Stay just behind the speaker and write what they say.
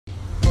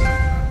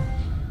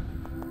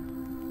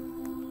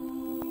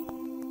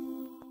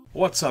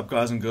What's up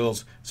guys and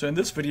girls? So in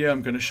this video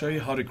I'm going to show you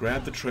how to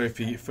grab the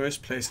trophy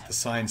first place at the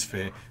science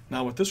fair.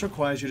 Now what this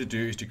requires you to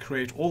do is to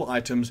create all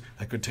items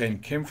that contain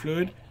chem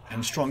fluid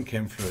and strong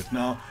chem fluid.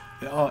 Now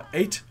there are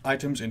 8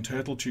 items in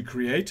total to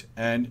create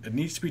and it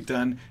needs to be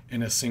done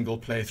in a single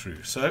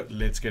playthrough. So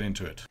let's get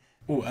into it.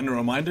 Oh, and a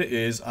reminder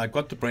is I've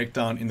got the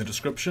breakdown in the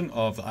description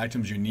of the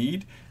items you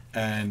need,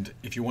 and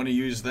if you want to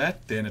use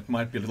that then it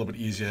might be a little bit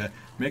easier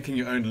making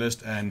your own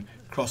list and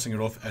crossing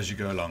it off as you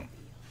go along.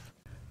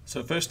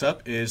 So first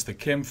up is the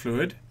chem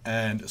fluid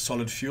and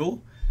solid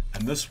fuel,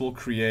 and this will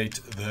create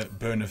the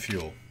burner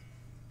fuel.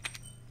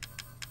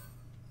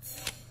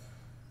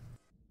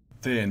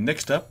 Then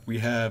next up we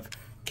have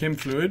chem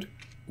fluid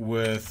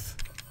with,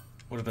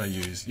 what did I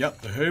use?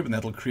 Yep, the herb, and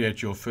that'll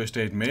create your first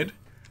aid med.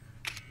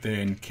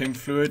 Then chem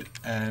fluid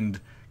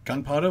and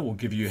gunpowder will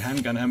give you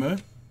handgun ammo.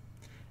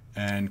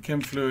 And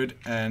chem fluid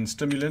and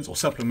stimulants, or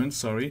supplements,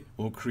 sorry,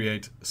 will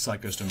create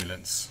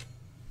psychostimulants.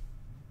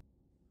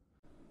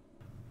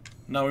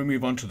 Now we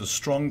move on to the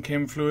strong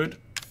chem fluid,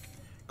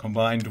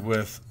 combined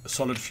with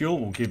solid fuel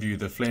will give you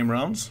the flame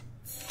rounds.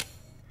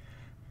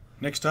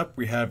 Next up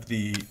we have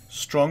the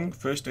strong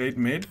first aid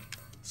med,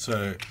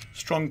 so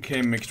strong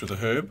chem mixed with a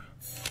herb.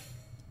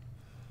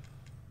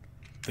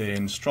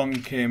 Then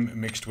strong chem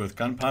mixed with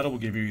gunpowder will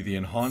give you the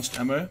enhanced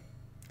ammo,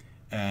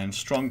 and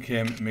strong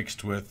chem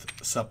mixed with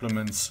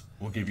supplements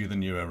will give you the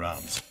NEURO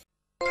rounds.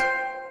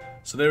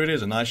 So there it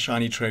is, a nice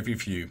shiny trophy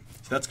for you.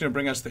 So that's going to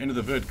bring us to the end of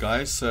the vid,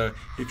 guys. So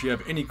if you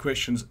have any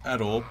questions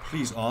at all,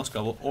 please ask. I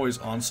will always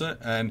answer.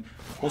 And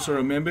also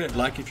remember,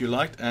 like if you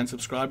liked and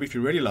subscribe if you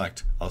really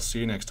liked. I'll see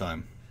you next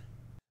time.